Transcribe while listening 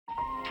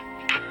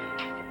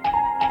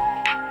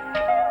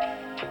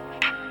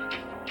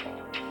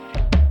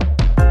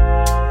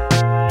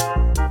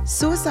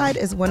Suicide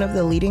is one of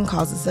the leading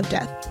causes of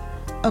death.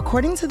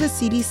 According to the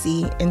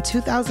CDC, in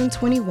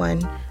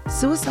 2021,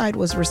 suicide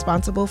was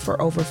responsible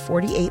for over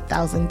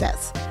 48,000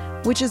 deaths,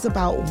 which is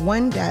about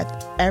one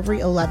death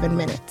every 11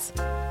 minutes.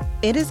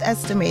 It is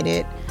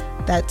estimated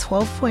that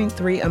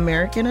 12.3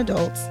 American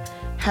adults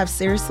have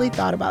seriously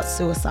thought about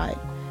suicide.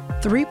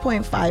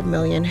 3.5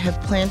 million have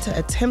planned to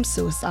attempt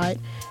suicide,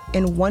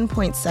 and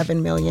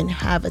 1.7 million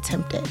have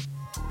attempted.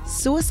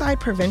 Suicide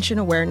Prevention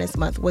Awareness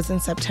Month was in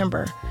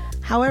September.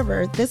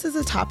 However, this is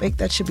a topic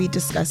that should be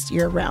discussed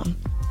year-round.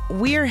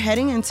 We are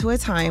heading into a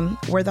time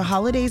where the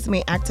holidays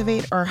may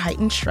activate our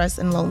heightened stress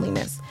and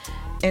loneliness,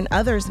 and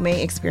others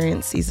may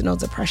experience seasonal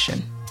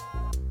depression.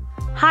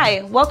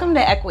 Hi, welcome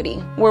to Equity,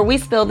 where we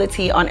spill the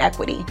tea on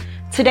equity.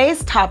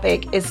 Today's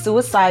topic is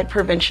suicide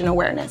prevention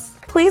awareness.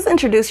 Please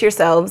introduce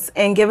yourselves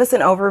and give us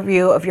an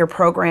overview of your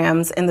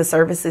programs and the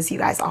services you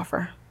guys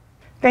offer.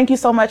 Thank you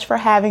so much for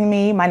having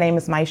me. My name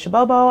is Maisha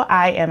Bobo.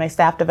 I am a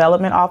staff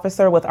development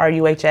officer with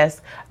RUHS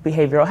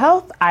Behavioral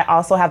Health. I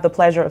also have the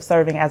pleasure of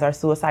serving as our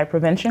suicide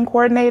prevention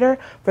coordinator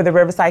for the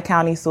Riverside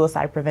County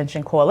Suicide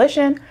Prevention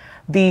Coalition.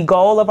 The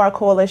goal of our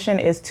coalition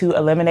is to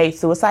eliminate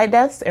suicide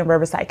deaths in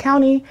Riverside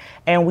County,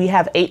 and we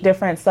have 8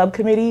 different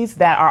subcommittees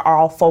that are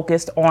all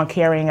focused on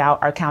carrying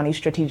out our county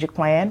strategic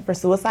plan for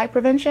suicide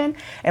prevention.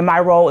 And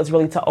my role is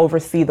really to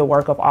oversee the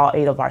work of all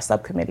 8 of our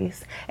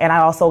subcommittees. And I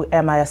also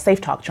am a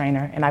Safe Talk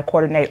trainer, and I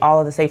coordinate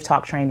all of the Safe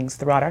Talk trainings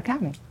throughout our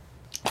county.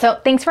 So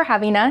thanks for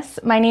having us.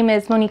 My name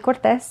is Monique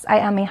Cortez. I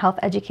am a health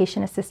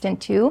education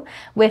assistant too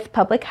with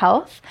public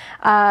health.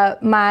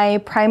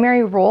 My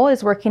primary role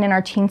is working in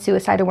our teen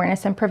suicide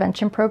awareness and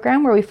prevention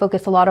program, where we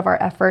focus a lot of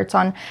our efforts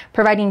on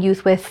providing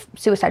youth with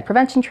suicide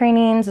prevention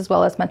trainings, as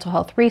well as mental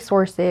health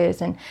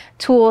resources and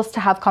tools to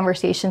have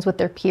conversations with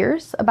their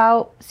peers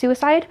about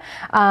suicide.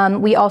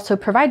 We also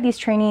provide these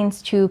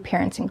trainings to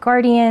parents and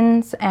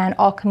guardians and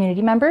all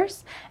community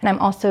members. And I'm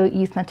also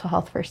youth mental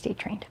health first aid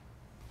trained.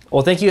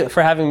 Well, thank you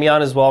for having me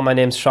on as well. My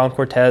name is Sean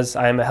Cortez.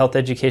 I am a health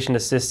education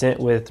assistant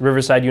with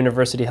Riverside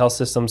University Health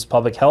System's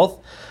Public Health.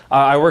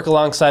 I work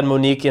alongside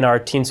Monique in our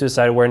Teen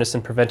Suicide Awareness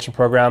and Prevention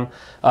Program,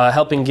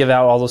 helping give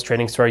out all those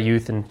trainings to our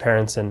youth and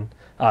parents and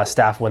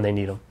staff when they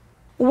need them.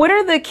 What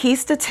are the key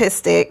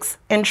statistics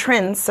and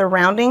trends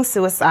surrounding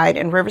suicide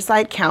in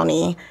Riverside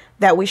County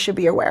that we should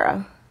be aware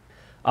of?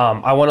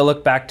 I want to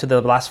look back to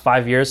the last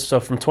 5 years. So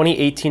from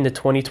 2018 to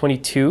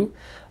 2022,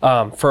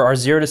 for our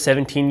 0 to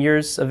 17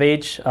 years of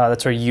age,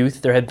 that's our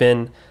youth, there have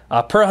been,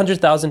 per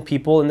 100,000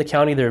 people in the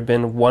county, there have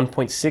been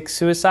 1.6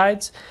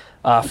 suicides.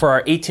 For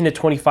our 18 to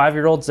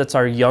 25-year-olds, that's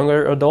our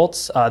younger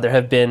adults, there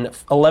have been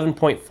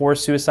 11.4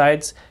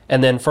 suicides.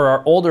 And then for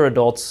our older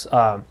adults,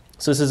 so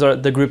this is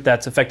the group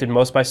that's affected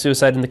most by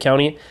suicide in the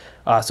county,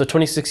 so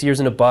 26 years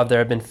and above, there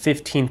have been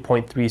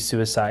 15.3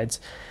 suicides.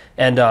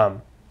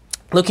 And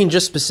looking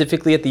just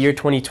specifically at the year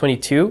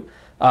 2022,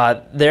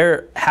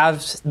 there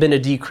has been a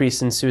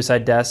decrease in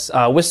suicide deaths,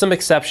 with some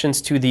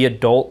exceptions to the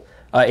adult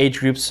age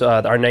groups,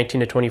 our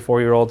 19 to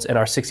 24-year-olds and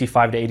our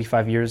 65 to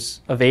 85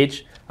 years of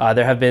age.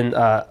 There have been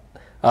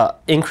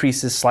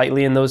increases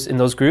slightly in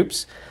those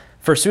groups.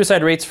 For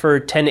suicide rates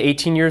for 10 to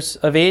 18 years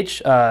of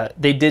age,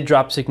 they did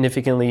drop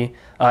significantly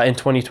in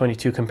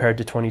 2022 compared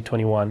to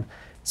 2021.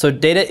 So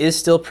data is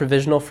still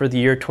provisional for the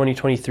year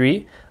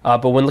 2023,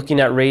 but when looking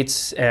at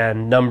rates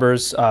and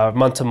numbers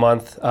month to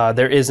month,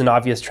 there is an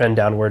obvious trend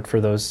downward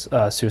for those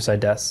suicide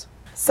deaths.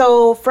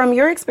 So from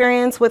your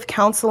experience with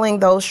counseling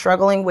those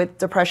struggling with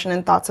depression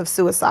and thoughts of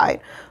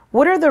suicide,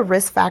 what are the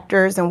risk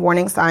factors and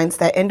warning signs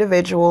that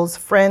individuals,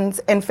 friends,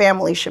 and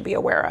family should be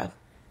aware of?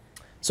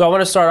 So I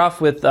want to start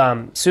off with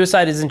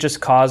suicide isn't just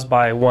caused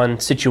by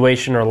one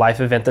situation or life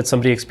event that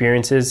somebody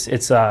experiences.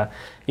 It's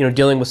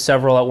dealing with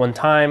several at one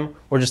time,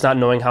 or just not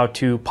knowing how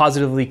to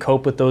positively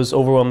cope with those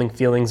overwhelming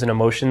feelings and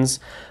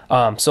emotions.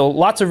 So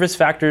lots of risk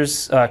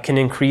factors can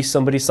increase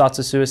somebody's thoughts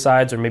of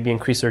suicides, or maybe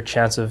increase their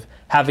chance of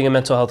having a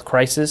mental health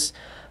crisis.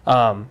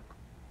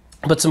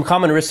 But some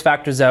common risk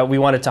factors that we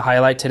wanted to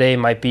highlight today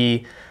might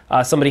be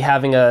somebody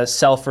having a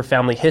self or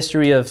family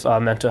history of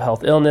mental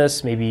health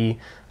illness, maybe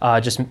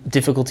just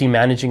difficulty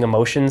managing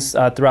emotions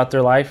throughout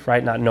their life,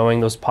 right? Not knowing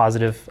those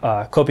positive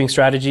coping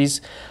strategies.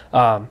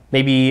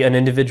 Maybe an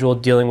individual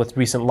dealing with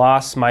recent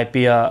loss might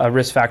be a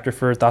risk factor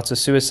for thoughts of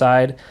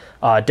suicide.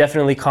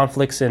 Definitely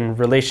conflicts in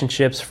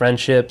relationships,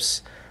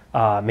 friendships,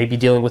 maybe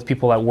dealing with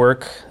people at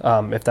work,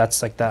 if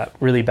that's like that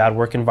really bad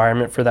work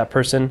environment for that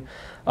person.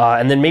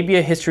 And then maybe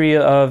a history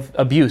of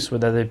abuse,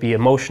 whether it be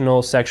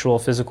emotional, sexual,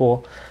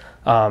 physical.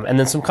 And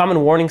then some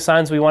common warning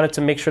signs we wanted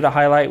to make sure to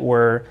highlight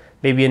were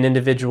maybe an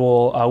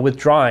individual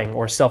withdrawing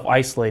or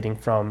self-isolating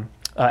from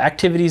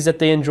activities that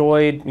they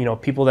enjoyed,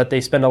 people that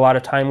they spend a lot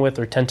of time with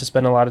or tend to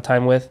spend a lot of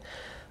time with.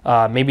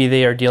 Maybe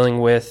they are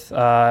dealing with,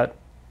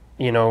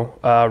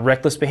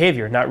 reckless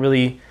behavior, not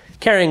really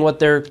caring what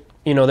their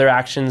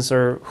actions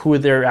or who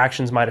their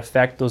actions might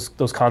affect,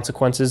 those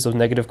consequences, those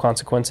negative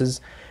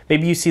consequences.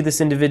 Maybe you see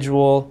this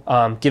individual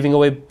giving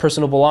away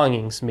personal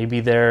belongings. Maybe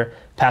they're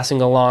passing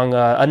along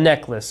a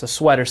necklace, a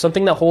sweater,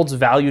 something that holds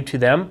value to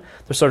them.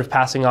 They're sort of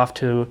passing off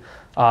to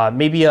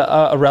maybe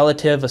a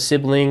relative, a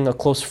sibling, a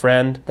close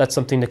friend. That's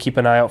something to keep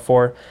an eye out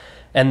for.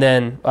 And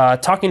then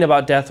talking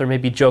about death or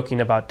maybe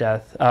joking about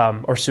death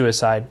or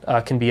suicide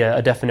can be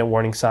a definite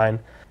warning sign.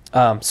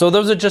 So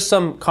those are just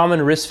some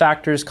common risk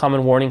factors,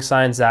 common warning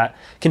signs that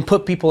can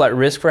put people at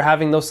risk for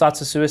having those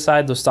thoughts of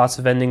suicide, those thoughts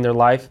of ending their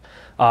life.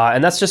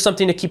 And that's just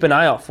something to keep an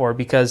eye out for,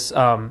 because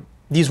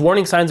these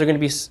warning signs are going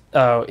to be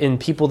in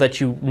people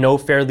that you know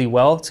fairly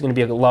well. It's going to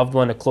be a loved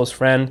one, a close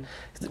friend,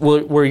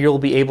 where you'll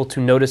be able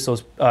to notice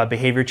those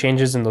behavior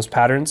changes and those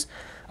patterns.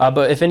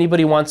 But if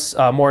anybody wants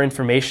more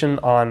information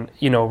on,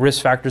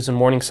 risk factors and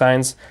warning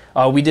signs,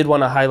 we did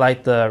want to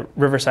highlight the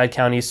Riverside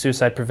County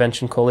Suicide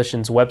Prevention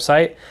Coalition's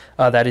website.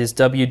 That is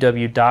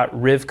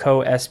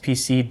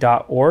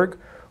www.rivcospc.org.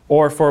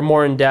 Or for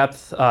more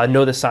in-depth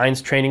Know the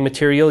Signs training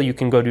material, you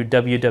can go to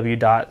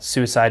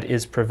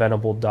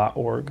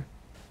www.suicideispreventable.org.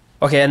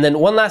 Okay, and then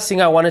one last thing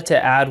I wanted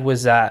to add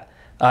was that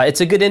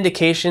it's a good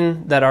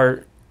indication that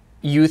our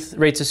youth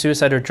rates of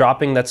suicide are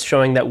dropping. That's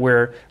showing that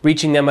we're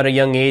reaching them at a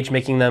young age,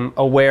 making them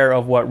aware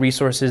of what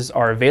resources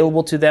are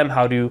available to them,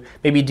 how to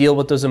maybe deal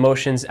with those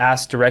emotions,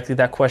 ask directly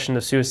that question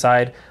of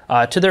suicide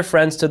to their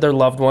friends, to their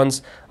loved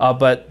ones.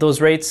 But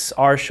those rates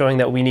are showing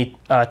that we need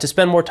to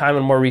spend more time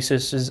and more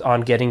resources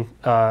on getting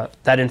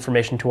that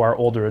information to our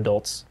older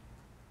adults.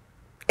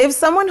 If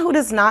someone who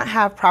does not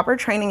have proper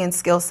training and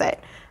skill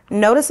set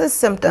notices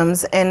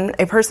symptoms in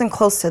a person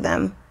close to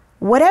them,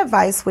 what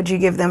advice would you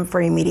give them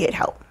for immediate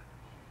help?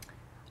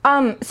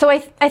 So I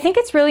think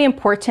it's really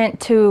important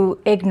to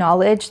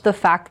acknowledge the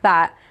fact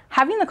that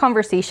having the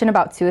conversation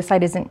about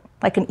suicide isn't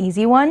like an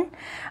easy one.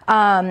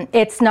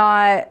 It's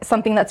not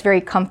something that's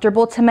very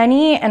comfortable to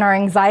many, and our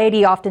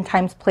anxiety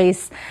oftentimes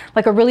plays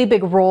like a really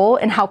big role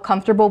in how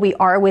comfortable we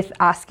are with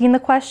asking the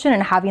question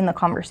and having the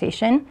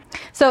conversation.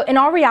 So in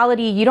all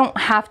reality, you don't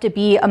have to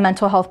be a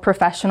mental health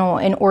professional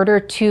in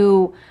order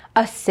to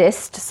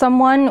assist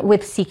someone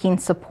with seeking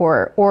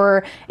support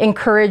or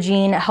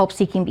encouraging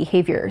help-seeking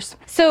behaviors.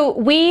 So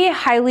we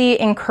highly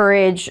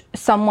encourage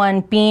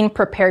someone being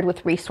prepared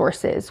with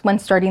resources when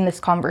starting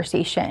this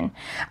conversation.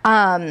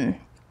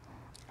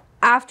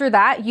 After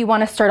that, you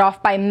want to start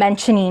off by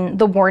mentioning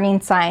the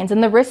warning signs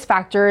and the risk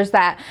factors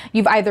that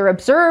you've either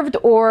observed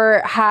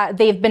or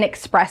they've been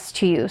expressed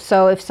to you.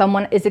 So if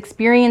someone is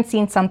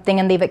experiencing something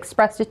and they've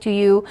expressed it to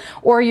you,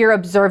 or you're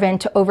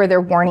observant over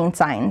their warning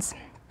signs.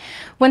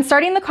 When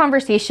starting the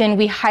conversation,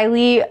 we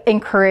highly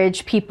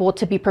encourage people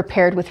to be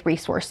prepared with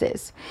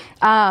resources.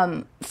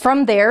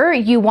 From there,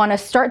 you want to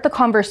start the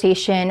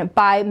conversation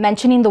by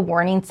mentioning the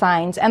warning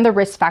signs and the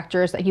risk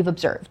factors that you've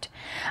observed.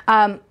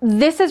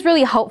 This is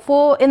really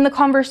helpful in the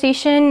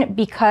conversation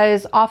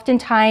because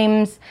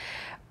oftentimes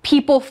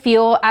people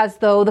feel as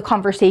though the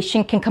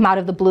conversation can come out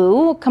of the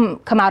blue, come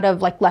out of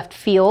like left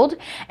field.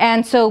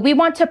 And so we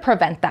want to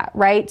prevent that,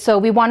 right? So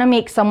we want to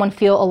make someone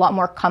feel a lot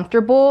more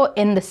comfortable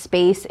in the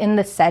space, in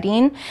the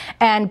setting.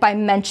 And by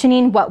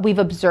mentioning what we've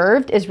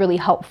observed is really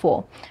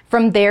helpful.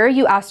 From there,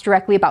 you ask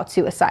directly about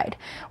suicide.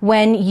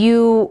 When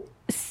you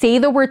say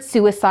the word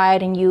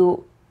suicide and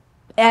you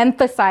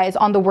emphasize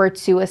on the word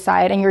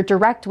suicide and you're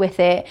direct with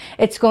it,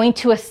 it's going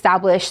to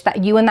establish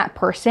that you and that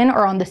person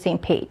are on the same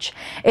page.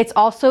 It's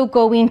also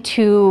going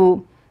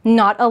to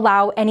not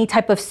allow any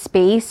type of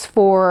space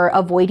for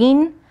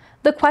avoiding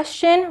the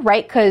question,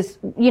 right? Because,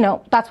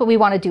 that's what we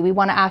want to do. We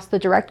want to ask the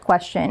direct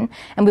question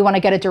and we want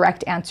to get a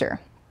direct answer.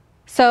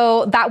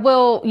 So that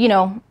will,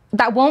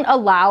 that won't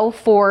allow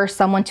for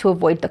someone to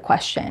avoid the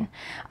question.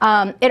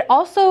 It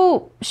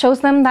also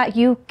shows them that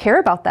you care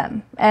about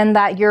them and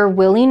that you're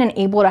willing and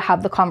able to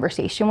have the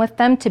conversation with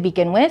them to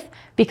begin with,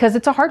 because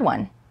it's a hard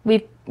one.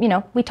 We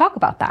talk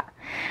about that.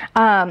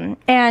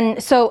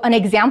 And so an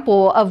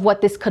example of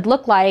what this could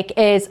look like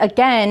is,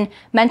 again,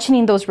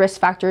 mentioning those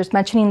risk factors,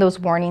 mentioning those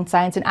warning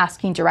signs, and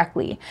asking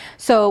directly.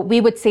 So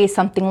we would say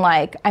something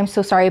like, I'm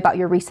so sorry about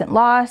your recent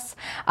loss.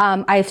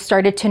 I've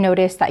started to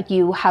notice that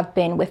you have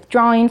been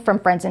withdrawing from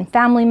friends and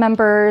family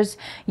members.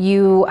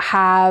 You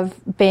have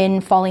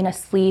been falling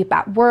asleep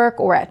at work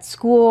or at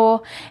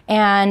school.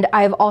 And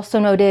I've also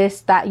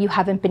noticed that you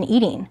haven't been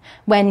eating.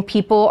 When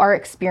people are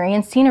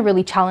experiencing a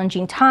really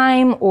challenging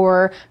time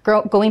or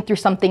going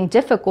through something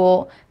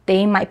difficult,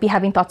 they might be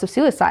having thoughts of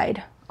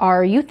suicide.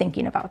 Are you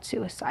thinking about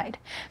suicide?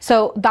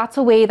 So that's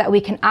a way that we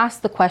can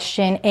ask the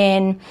question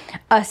in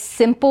a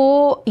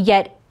simple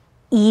yet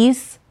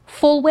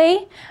easeful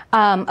way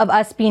of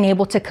us being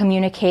able to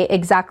communicate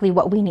exactly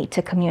what we need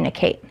to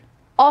communicate.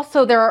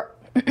 Also, there are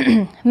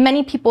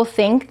many people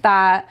think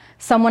that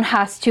someone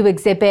has to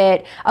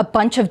exhibit a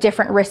bunch of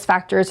different risk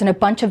factors and a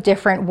bunch of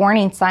different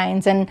warning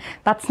signs, and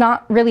that's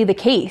not really the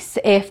case.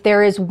 If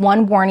there is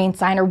one warning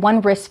sign or one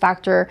risk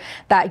factor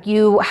that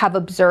you have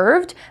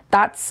observed,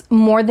 that's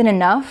more than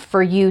enough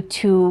for you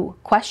to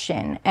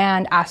question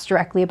and ask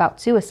directly about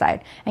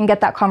suicide and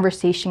get that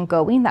conversation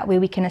going. That way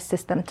we can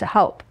assist them to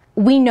help.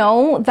 We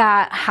know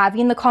that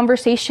having the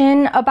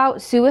conversation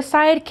about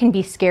suicide can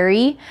be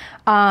scary.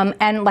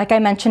 And like I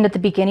mentioned at the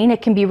beginning,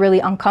 it can be really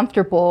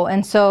uncomfortable.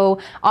 And so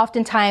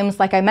oftentimes,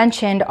 like I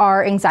mentioned,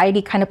 our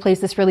anxiety kind of plays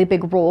this really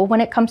big role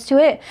when it comes to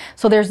it.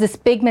 So there's this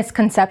big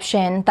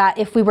misconception that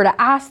if we were to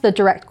ask the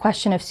direct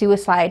question of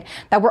suicide,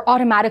 that we're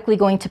automatically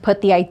going to put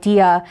the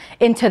idea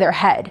into their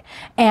head.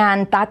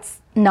 And that's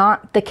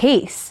not the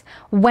case.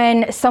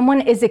 When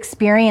someone is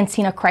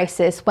experiencing a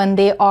crisis, when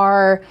they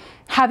are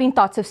having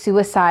thoughts of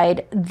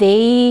suicide,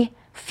 they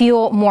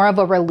feel more of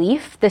a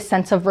relief, this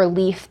sense of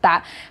relief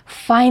that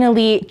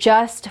finally,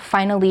 just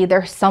finally,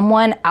 there's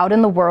someone out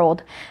in the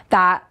world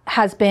that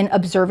has been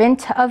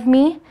observant of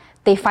me.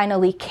 They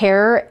finally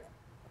care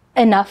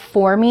enough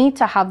for me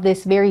to have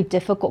this very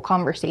difficult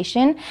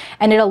conversation,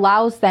 and it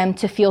allows them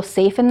to feel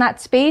safe in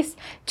that space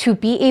to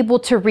be able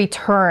to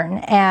return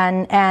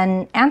and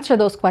answer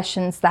those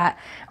questions that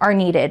are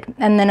needed.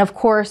 And then of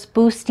course,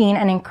 boosting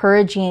and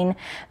encouraging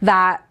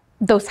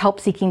those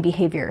help-seeking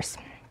behaviors.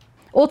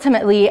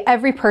 Ultimately,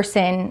 every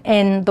person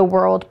in the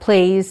world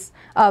plays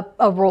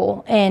a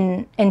role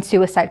in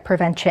suicide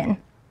prevention.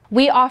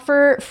 We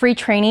offer free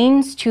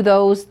trainings to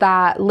those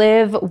that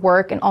live,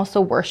 work, and also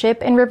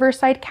worship in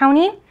Riverside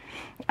County.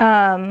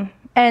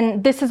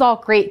 And this is all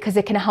great because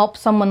it can help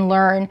someone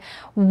learn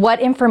what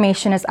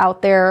information is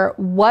out there,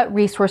 what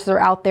resources are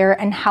out there,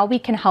 and how we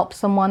can help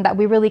someone that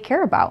we really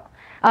care about.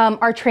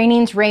 Our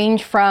trainings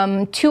range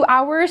from 2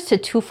 hours to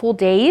 2 full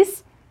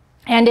days.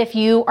 And if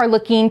you are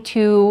looking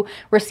to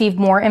receive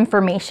more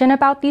information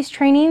about these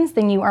trainings,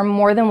 then you are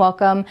more than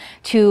welcome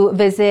to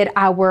visit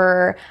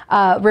our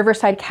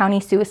Riverside County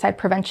Suicide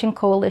Prevention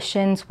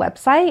Coalition's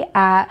website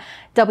at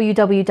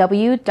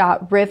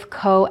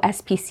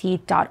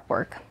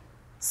www.rivcospc.org.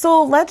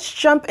 So let's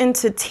jump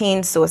into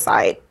teen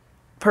suicide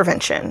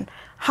prevention.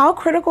 How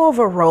critical of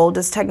a role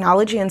does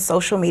technology and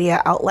social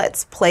media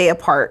outlets play a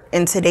part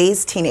in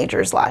today's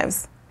teenagers'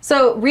 lives?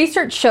 So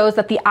research shows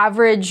that the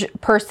average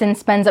person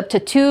spends up to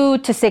 2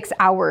 to 6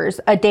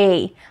 hours a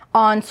day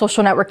on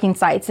social networking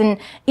sites. And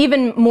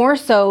even more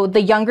so,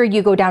 the younger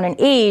you go down in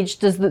age,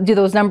 do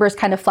those numbers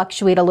kind of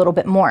fluctuate a little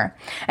bit more.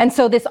 And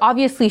so this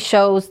obviously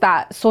shows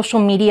that social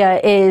media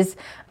is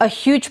a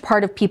huge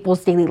part of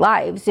people's daily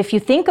lives. If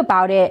you think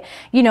about it,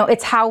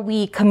 it's how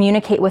we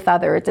communicate with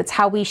others. It's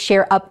how we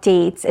share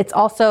updates. It's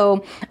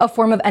also a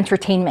form of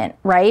entertainment,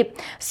 right?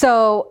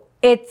 So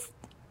it's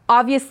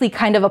obviously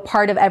kind of a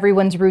part of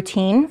everyone's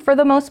routine for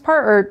the most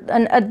part, or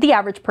the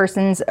average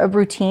person's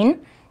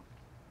routine.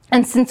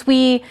 And since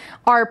we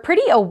are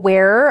pretty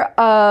aware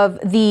of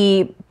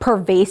the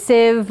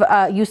pervasive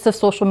use of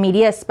social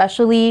media,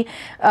 especially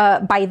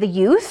by the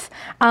youth,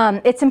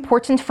 it's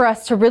important for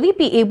us to really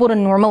be able to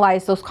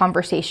normalize those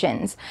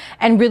conversations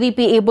and really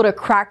be able to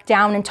crack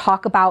down and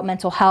talk about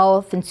mental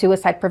health and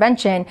suicide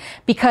prevention,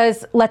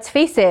 because let's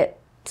face it,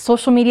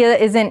 social media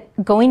isn't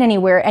going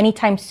anywhere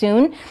anytime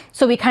soon.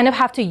 So we kind of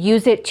have to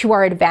use it to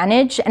our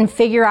advantage and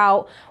figure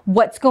out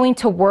what's going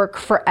to work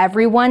for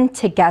everyone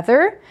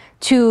together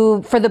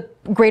for the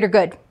greater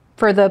good,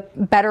 for the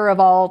better of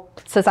all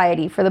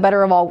society, for the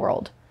better of all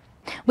world.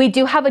 We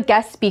do have a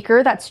guest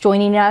speaker that's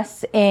joining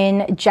us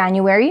in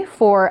January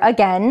for,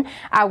 again,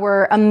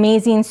 our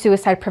amazing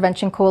Suicide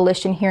Prevention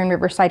Coalition here in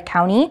Riverside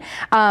County.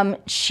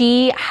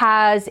 She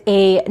has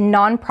a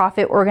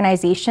nonprofit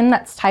organization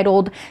that's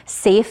titled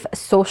Safe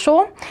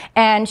Social,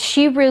 and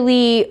she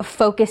really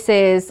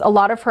focuses a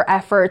lot of her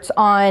efforts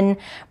on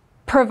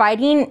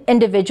providing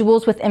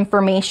individuals with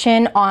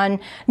information on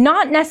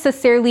not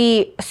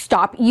necessarily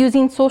stop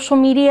using social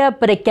media,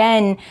 but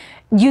again,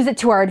 use it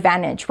to our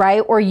advantage, right?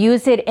 Or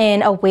use it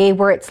in a way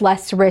where it's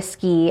less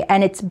risky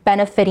and it's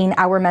benefiting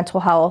our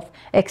mental health,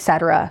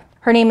 etc.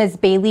 Her name is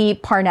Bailey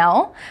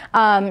Parnell.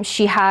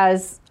 She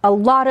has a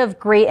lot of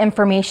great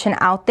information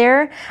out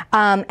there,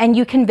 and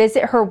you can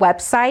visit her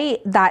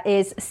website, that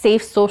is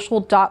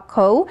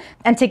safesocial.co,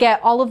 and to get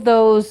all of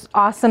those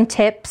awesome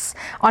tips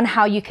on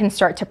how you can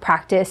start to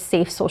practice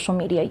safe social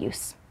media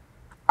use.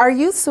 Are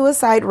youth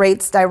suicide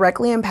rates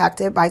directly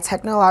impacted by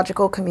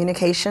technological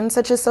communication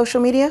such as social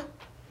media?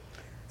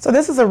 So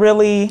this is a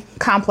really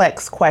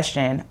complex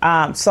question.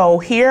 So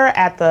here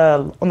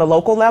on the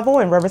local level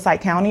in Riverside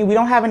County, we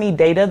don't have any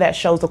data that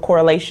shows a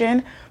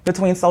correlation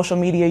between social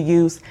media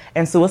use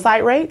and suicide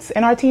rates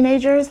in our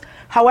teenagers.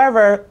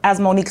 However, as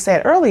Monique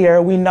said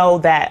earlier, we know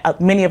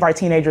that many of our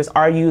teenagers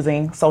are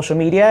using social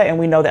media, and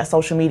we know that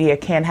social media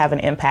can have an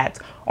impact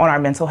on our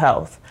mental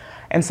health.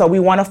 And so we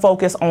want to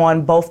focus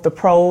on both the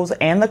pros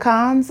and the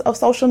cons of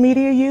social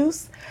media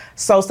use.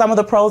 So some of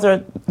the pros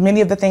are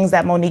many of the things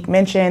that Monique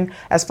mentioned,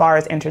 as far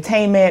as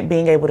entertainment,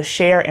 being able to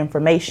share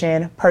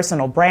information,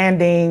 personal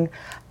branding,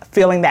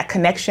 feeling that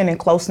connection and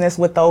closeness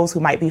with those who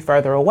might be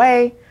further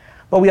away.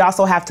 But we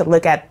also have to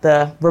look at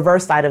the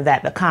reverse side of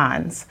that, the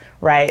cons,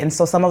 right? And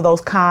so some of those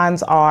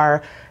cons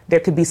are, there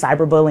could be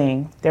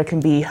cyberbullying, there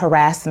can be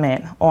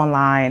harassment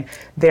online,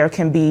 there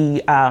can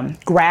be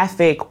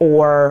graphic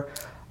or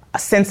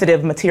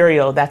sensitive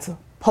material that's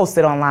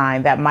posted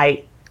online that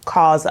might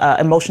cause an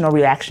emotional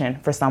reaction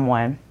for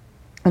someone.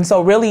 And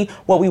so really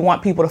what we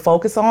want people to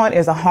focus on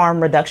is a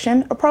harm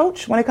reduction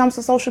approach when it comes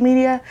to social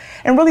media.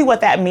 And really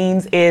what that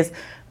means is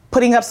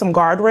putting up some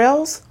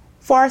guardrails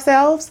for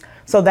ourselves,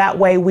 so that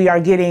way we are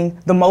getting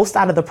the most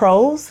out of the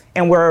pros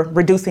and we're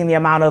reducing the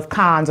amount of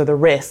cons or the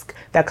risk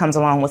that comes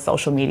along with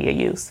social media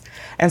use.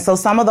 And so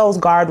some of those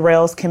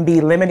guardrails can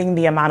be limiting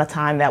the amount of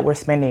time that we're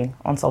spending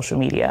on social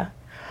media.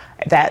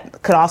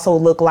 That could also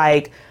look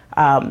like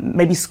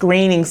maybe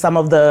screening some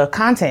of the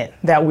content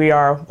that we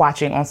are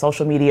watching on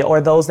social media, or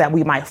those that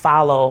we might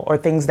follow, or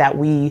things that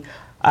we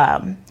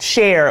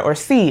share or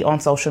see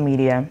on social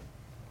media.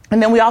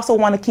 And then we also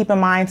want to keep in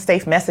mind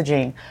safe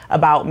messaging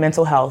about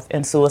mental health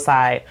and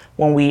suicide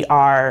when we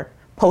are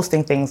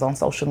posting things on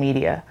social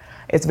media.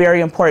 It's very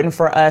important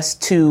for us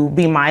to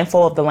be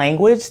mindful of the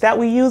language that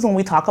we use when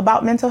we talk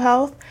about mental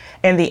health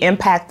and the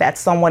impact that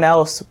someone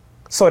else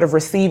sort of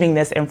receiving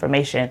this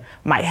information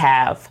might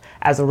have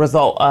as a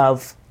result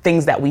of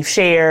things that we've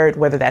shared,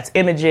 whether that's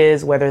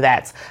images, whether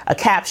that's a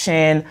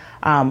caption.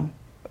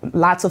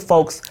 Lots of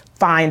folks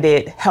find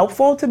it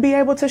helpful to be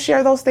able to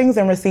share those things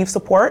and receive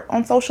support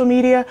on social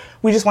media.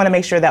 We just want to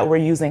make sure that we're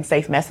using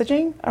safe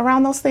messaging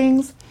around those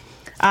things.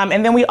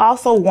 And then we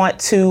also want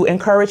to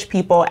encourage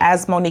people,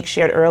 as Monique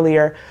shared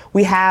earlier,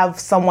 we have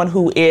someone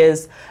who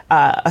is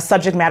a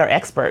subject matter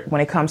expert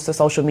when it comes to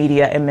social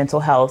media and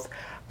mental health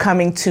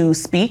coming to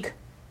speak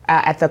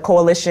at the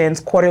Coalition's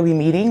quarterly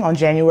meeting on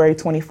January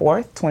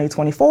 24th,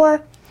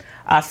 2024,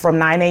 from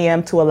 9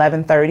 a.m. to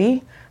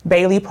 11:30.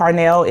 Bailey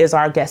Parnell is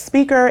our guest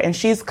speaker, and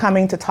she's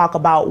coming to talk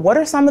about what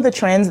are some of the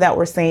trends that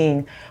we're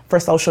seeing for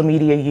social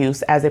media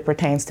use as it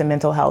pertains to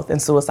mental health and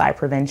suicide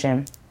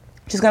prevention.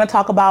 She's going to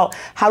talk about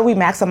how do we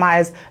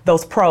maximize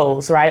those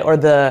pros, right, or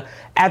the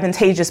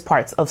advantageous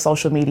parts of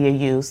social media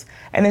use.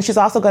 And then she's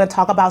also going to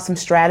talk about some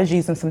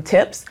strategies and some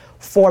tips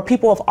for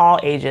people of all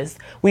ages.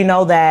 We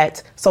know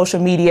that social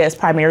media is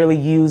primarily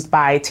used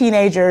by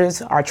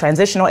teenagers, our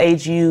transitional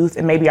age youth,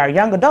 and maybe our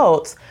young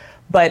adults,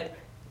 but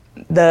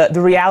the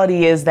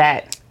reality is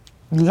that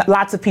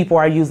lots of people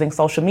are using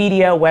social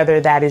media, whether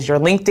that is your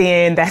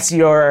LinkedIn, that's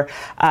your,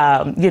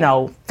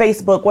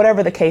 Facebook,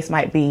 whatever the case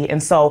might be.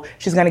 And so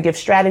she's going to give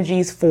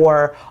strategies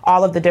for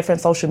all of the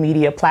different social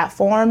media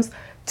platforms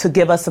to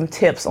give us some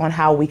tips on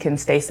how we can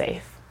stay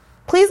safe.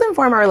 Please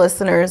inform our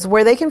listeners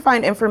where they can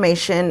find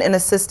information and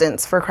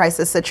assistance for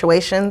crisis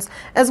situations,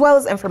 as well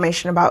as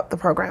information about the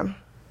program.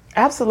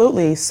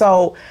 Absolutely.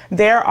 So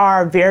there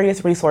are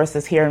various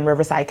resources here in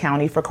Riverside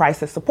County for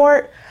crisis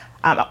support.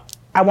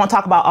 I won't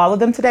talk about all of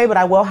them today, but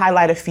I will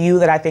highlight a few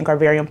that I think are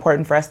very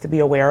important for us to be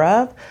aware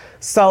of.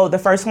 So the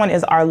first one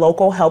is our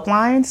local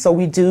helpline. So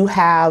we do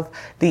have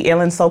the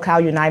Inland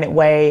SoCal United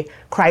Way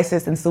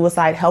Crisis and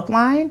Suicide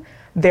Helpline.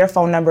 Their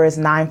phone number is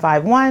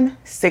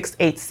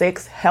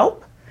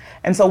 951-686-HELP.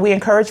 And so we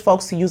encourage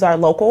folks to use our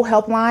local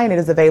helpline. It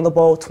is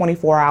available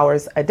 24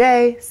 hours a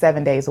day,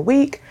 7 days a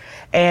week.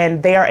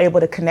 And they are able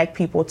to connect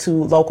people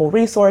to local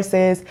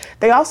resources.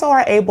 They also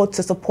are able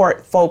to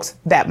support folks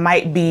that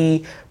might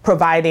be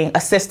providing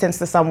assistance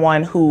to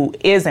someone who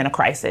is in a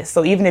crisis.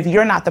 So even if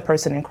you're not the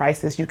person in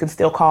crisis, you can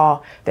still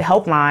call the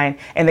helpline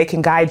and they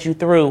can guide you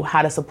through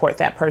how to support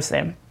that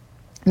person.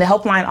 The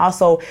helpline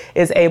also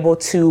is able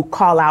to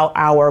call out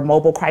our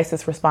mobile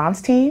crisis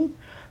response team.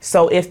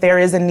 So if there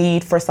is a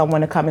need for someone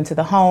to come into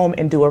the home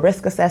and do a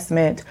risk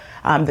assessment,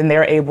 then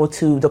they're able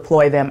to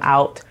deploy them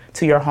out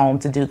to your home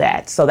to do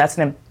that. So that's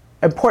an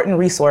important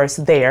resource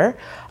there.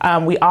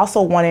 We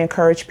also want to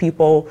encourage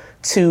people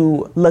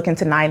to look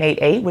into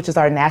 988, which is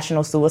our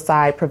National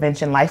Suicide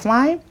Prevention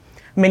Lifeline.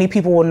 Many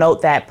people will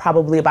note that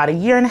probably about a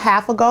year and a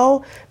half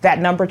ago, that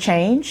number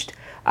changed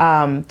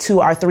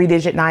to our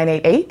 3-digit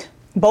 988.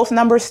 Both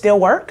numbers still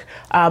work,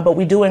 but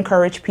we do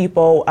encourage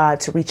people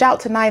to reach out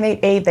to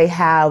 988. They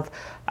have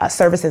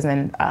services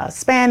in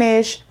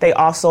Spanish. They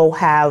also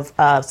have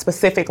a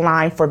specific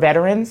line for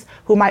veterans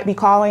who might be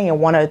calling and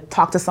want to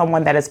talk to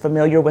someone that is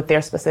familiar with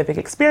their specific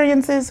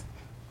experiences.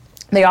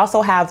 They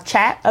also have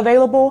chat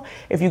available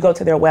if you go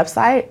to their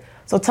website.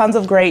 So tons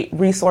of great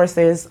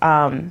resources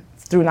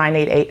through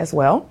 988 as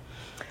well.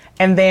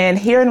 And then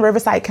here in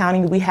Riverside County,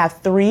 we have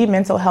 3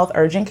 mental health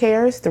urgent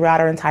cares throughout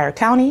our entire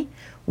county.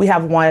 We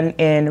have one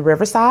in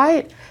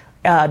Riverside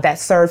that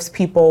serves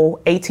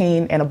people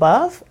 18 and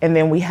above. And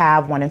then we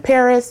have one in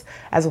Paris,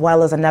 as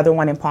well as another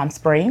one in Palm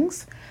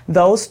Springs.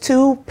 Those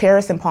 2,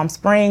 Paris and Palm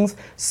Springs,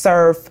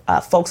 serve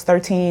folks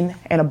 13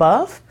 and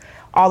above.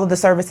 All of the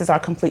services are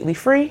completely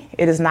free.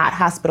 It is not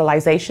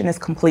hospitalization, it's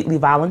completely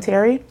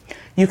voluntary.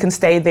 You can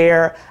stay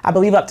there, I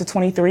believe, up to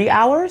 23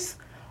 hours.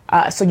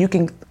 So you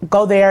can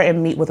go there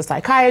and meet with a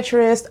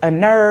psychiatrist, a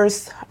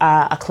nurse,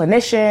 a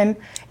clinician,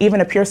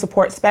 even a peer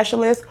support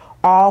specialist,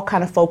 all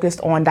kind of focused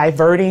on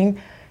diverting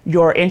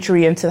your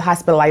entry into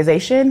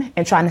hospitalization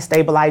and trying to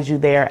stabilize you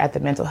there at the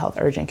mental health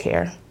urgent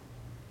care.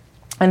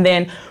 And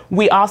then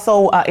we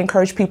also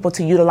encourage people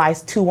to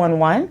utilize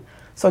 211.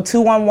 So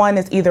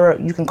 211 is either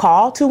you can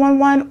call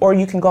 211 or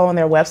you can go on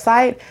their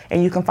website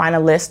and you can find a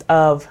list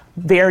of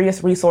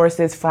various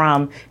resources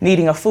from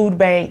needing a food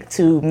bank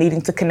to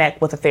needing to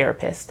connect with a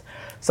therapist.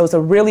 So it's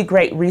a really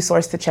great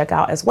resource to check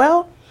out as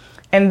well.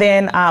 And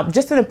then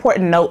just an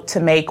important note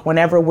to make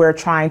whenever we're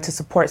trying to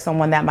support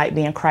someone that might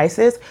be in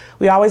crisis,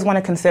 we always want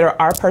to consider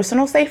our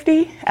personal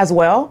safety as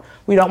well.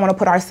 We don't want to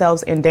put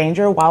ourselves in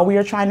danger while we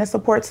are trying to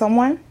support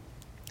someone.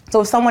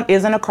 So if someone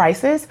is in a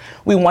crisis,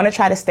 we want to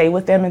try to stay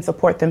with them and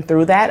support them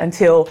through that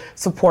until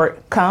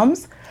support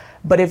comes.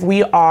 But if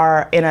we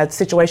are in a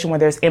situation where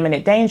there's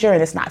imminent danger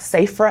and it's not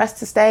safe for us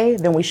to stay,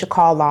 then we should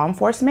call law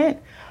enforcement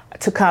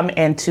to come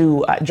and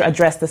to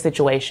address the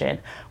situation.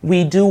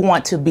 We do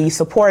want to be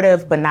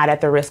supportive, but not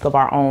at the risk of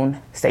our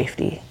own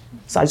safety.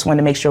 So I just wanted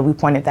to make sure we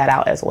pointed that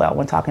out as well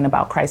when talking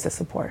about crisis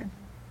support.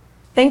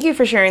 Thank you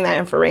for sharing that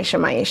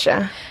information,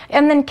 Maisha.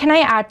 And then can I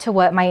add to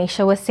what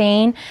Maisha was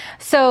saying?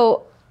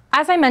 So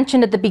as I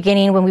mentioned at the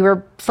beginning when we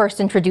were first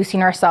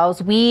introducing ourselves,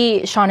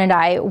 Sean and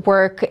I,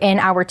 work in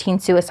our Teen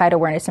Suicide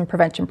Awareness and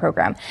Prevention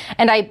Program.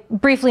 And I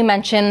briefly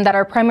mentioned that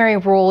our primary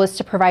role is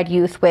to provide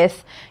youth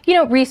with,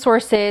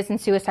 resources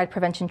and suicide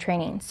prevention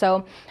training.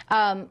 So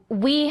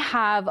we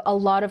have a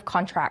lot of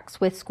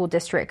contracts with school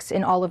districts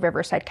in all of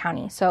Riverside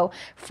County. So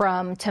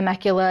from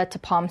Temecula to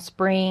Palm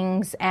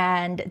Springs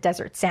and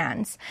Desert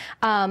Sands.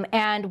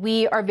 And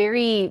we are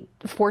very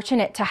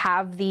fortunate to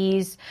have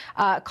these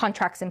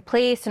contracts in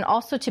place and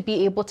also to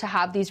be able to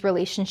have these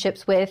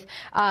relationships with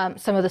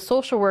some of the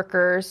social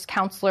workers,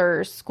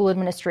 counselors, school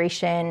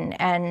administration,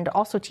 and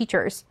also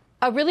teachers.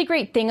 A really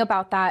great thing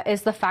about that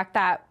is the fact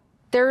that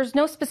there's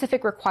no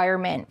specific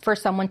requirement for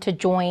someone to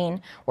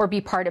join or be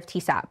part of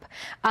TSAP.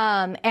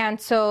 And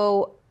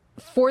so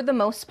for the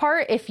most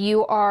part, if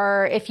you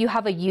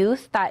have a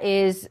youth that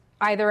is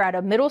either at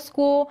a middle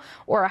school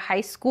or a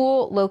high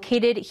school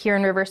located here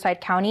in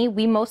Riverside County,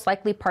 we most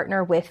likely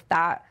partner with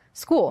that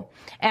school.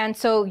 And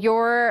so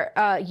your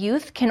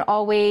youth can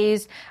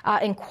always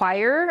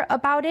inquire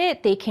about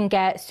it. They can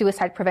get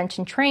suicide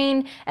prevention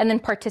trained and then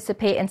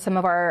participate in some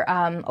of our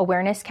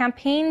awareness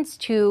campaigns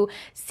to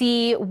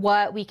see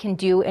what we can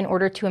do in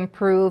order to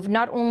improve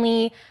not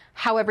only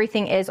how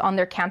everything is on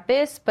their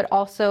campus, but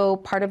also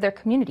part of their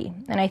community.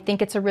 And I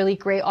think it's a really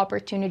great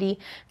opportunity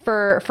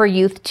for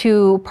youth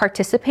to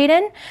participate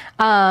in.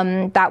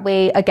 That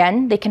way,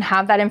 again, they can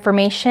have that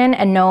information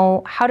and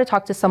know how to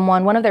talk to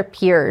someone, one of their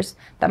peers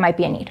that might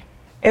be in need.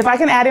 If I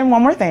can add in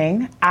one more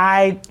thing,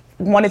 I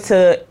wanted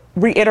to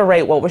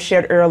reiterate what was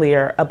shared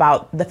earlier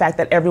about the fact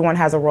that everyone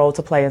has a role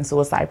to play in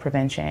suicide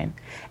prevention.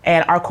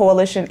 And our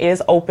coalition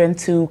is open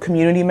to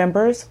community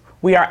members.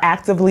 We are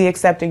actively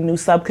accepting new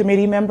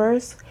subcommittee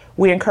members.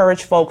 We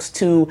encourage folks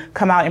to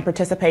come out and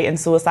participate in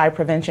suicide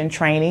prevention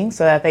training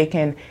so that they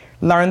can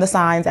learn the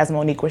signs, as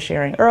Monique was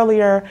sharing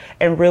earlier,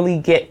 and really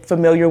get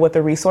familiar with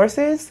the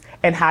resources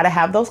and how to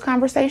have those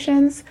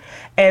conversations.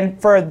 And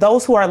for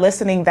those who are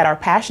listening that are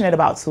passionate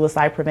about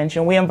suicide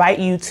prevention, we invite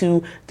you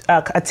to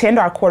attend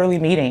our quarterly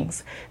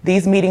meetings.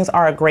 These meetings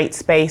are a great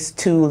space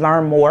to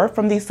learn more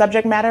from these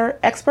subject matter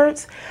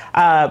experts.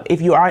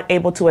 If you aren't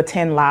able to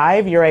attend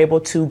live, you're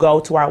able to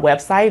go to our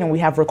website and we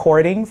have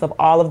recordings of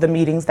all of the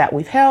meetings that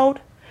we've held.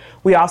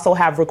 We also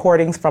have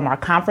recordings from our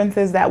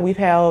conferences that we've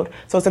held.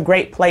 So it's a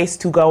great place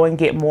to go and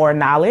get more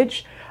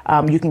knowledge.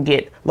 You can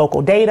get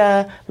local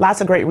data,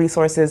 lots of great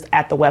resources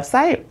at the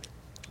website.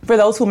 For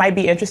those who might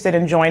be interested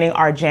in joining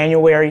our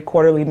January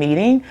quarterly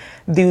meeting,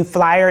 the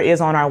flyer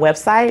is on our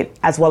website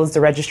as well as the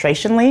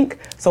registration link.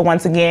 So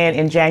once again,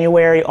 in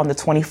January on the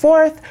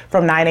 24th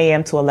from 9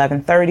 a.m. to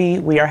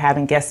 11:30, we are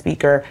having guest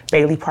speaker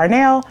Bailey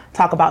Parnell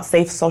talk about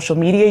safe social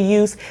media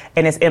use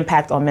and its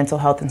impact on mental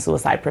health and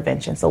suicide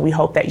prevention. So we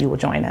hope that you will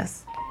join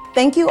us.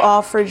 Thank you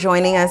all for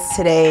joining us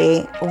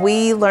today.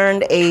 We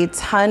learned a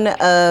ton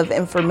of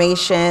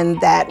information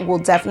that will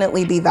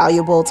definitely be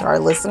valuable to our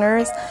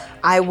listeners.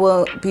 I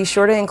will be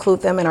sure to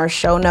include them in our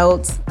show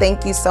notes.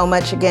 Thank you so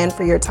much again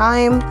for your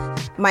time.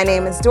 My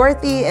name is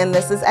Dorothy, and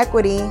this is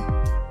Equity.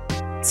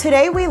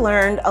 Today we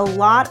learned a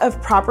lot of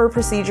proper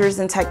procedures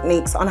and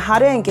techniques on how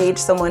to engage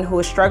someone who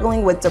is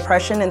struggling with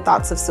depression and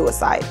thoughts of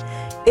suicide.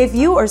 If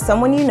you or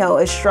someone you know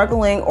is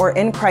struggling or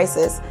in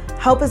crisis,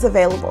 help is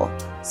available.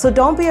 So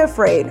don't be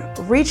afraid,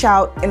 reach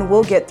out and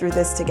we'll get through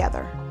this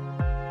together.